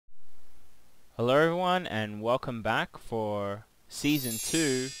Hello everyone and welcome back for Season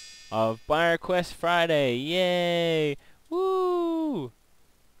 2 of BRFb Friday. Yay! Woo!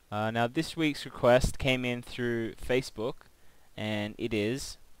 Now this week's request came in through Facebook and it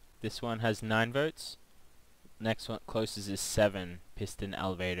is, this one has 9 votes, next one closest is 7, Piston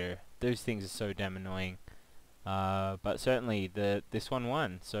Elevator. Those things are so damn annoying. But certainly this one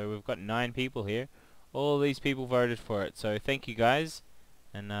won, so we've got 9 people here. All these people voted for it, so thank you guys,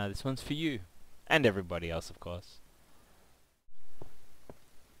 and this one's for you. And everybody else, of course.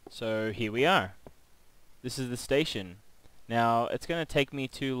 So here we are. This is the station. Now it's going to take me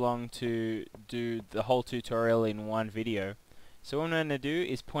too long to do the whole tutorial in one video. So what I'm going to do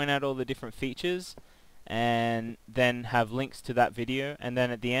is point out all the different features and then have links to that video, and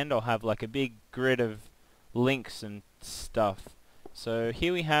then at the end I'll have like a big grid of links and stuff. So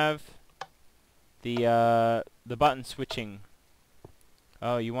here we have the button switching.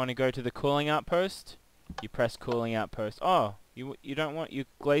 Oh, you want to go to the cooling outpost? You press cooling outpost. Oh, you don't want your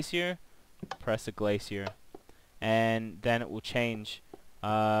glacier? Press a glacier. And then it will change.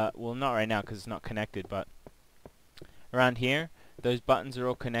 Well, not right now because it's not connected, but around here, those buttons are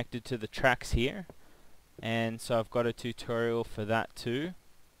all connected to the tracks here. And so I've got a tutorial for that too.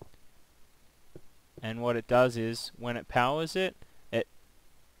 And what it does is, when it powers it, it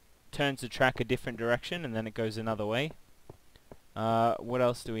turns the track a different direction and then it goes another way. What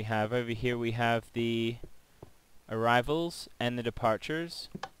else do we have? Over here we have the arrivals and the departures.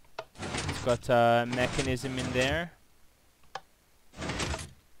 It's got a mechanism in there.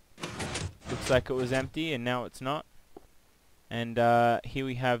 Looks like it was empty and now it's not. And here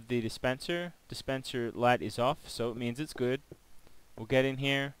we have the dispenser. Dispenser light is off, so it means it's good. We'll get in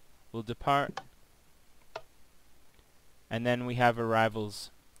here, we'll depart, and then we have arrivals.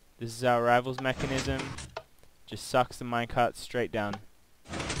 This is our arrivals mechanism. Just sucks the minecart straight down.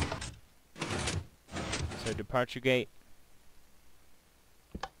 So departure gate.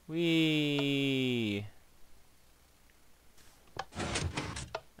 Whee!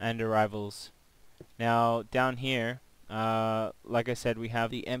 And arrivals. Now down here, like I said, we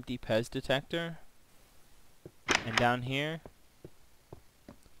have the empty Pez detector. And down here,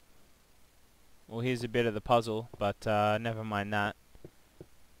 well, here's a bit of the puzzle, but never mind that.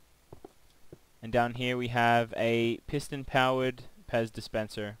 And down here we have a piston-powered Pez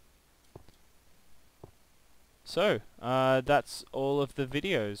dispenser. So, that's all of the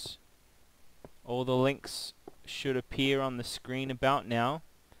videos. All the links should appear on the screen about now,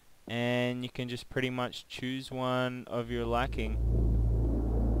 and you can just pretty much choose one of your liking.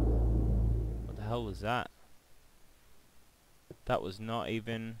 What the hell was that? That was not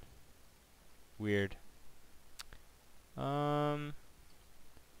even weird.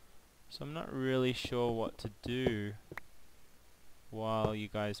 So I'm not really sure what to do while you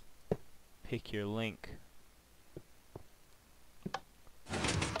guys pick your link.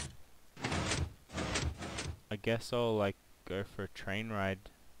 I guess I'll like go for a train ride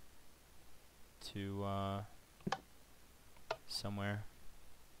to somewhere.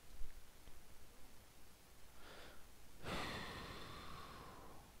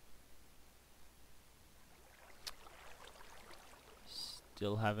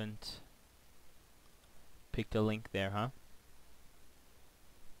 Still haven't picked a link there, huh?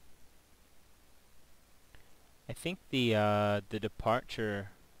 I think the departure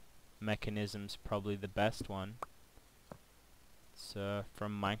mechanism's probably the best one. It's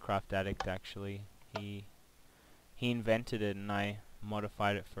from Minecraft Addict actually. He invented it and I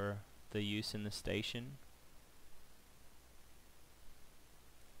modified it for the use in the station.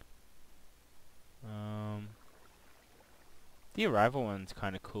 The arrival one's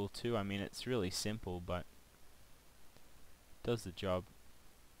kind of cool too. I mean, it's really simple, but does the job.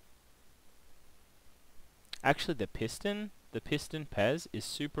 Actually, the piston Pez is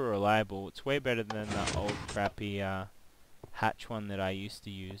super reliable. It's way better than the old crappy hatch one that I used to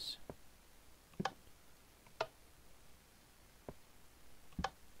use.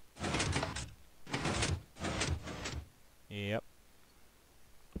 Yep.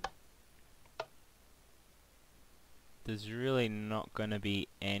 There's really not gonna be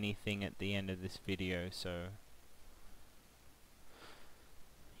anything at the end of this video, so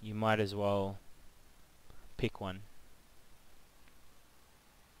you might as well pick one.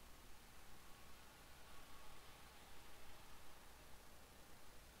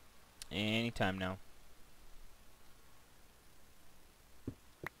 Anytime now.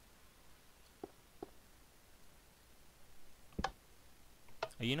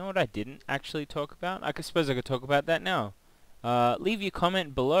 You know what I didn't actually talk about? I suppose I could talk about that now. Leave your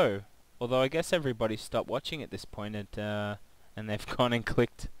comment below. Although I guess everybody stopped watching at this point and they've gone and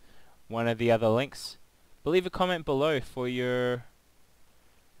clicked one of the other links. But leave a comment below for your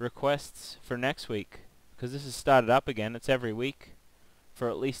requests for next week, because this has started up again. It's every week for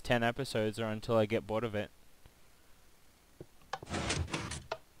at least 10 episodes or until I get bored of it.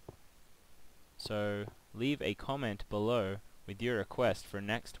 So leave a comment below with your request for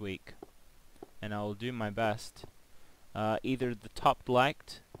next week, and I will do my best. Either the top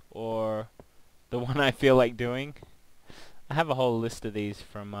liked or the one I feel like doing. I have a whole list of these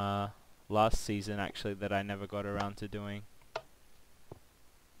from last season actually that I never got around to doing.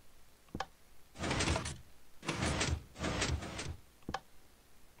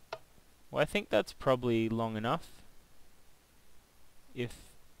 Well, I think that's probably long enough. If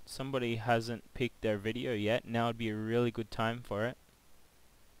somebody hasn't picked their video yet, now would be a really good time for it.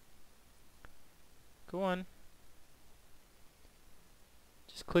 Go on.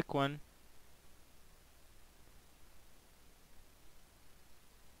 Just click one.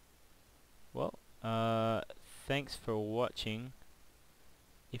 Well, thanks for watching.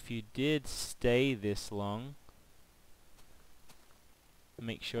 If you did stay this long,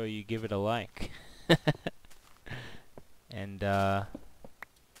 make sure you give it a like. And oh,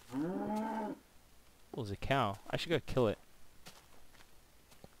 there's a cow. I should go kill it.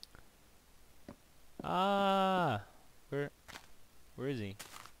 Ah, where is he?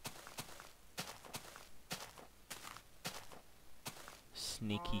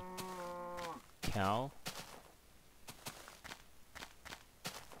 Sneaky cow.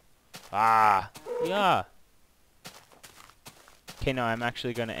 Ah, yeah. Okay, no, I'm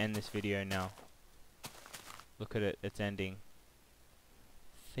actually going to end this video now. Look at it, it's ending.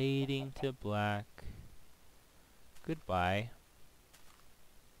 Fading to black. Goodbye.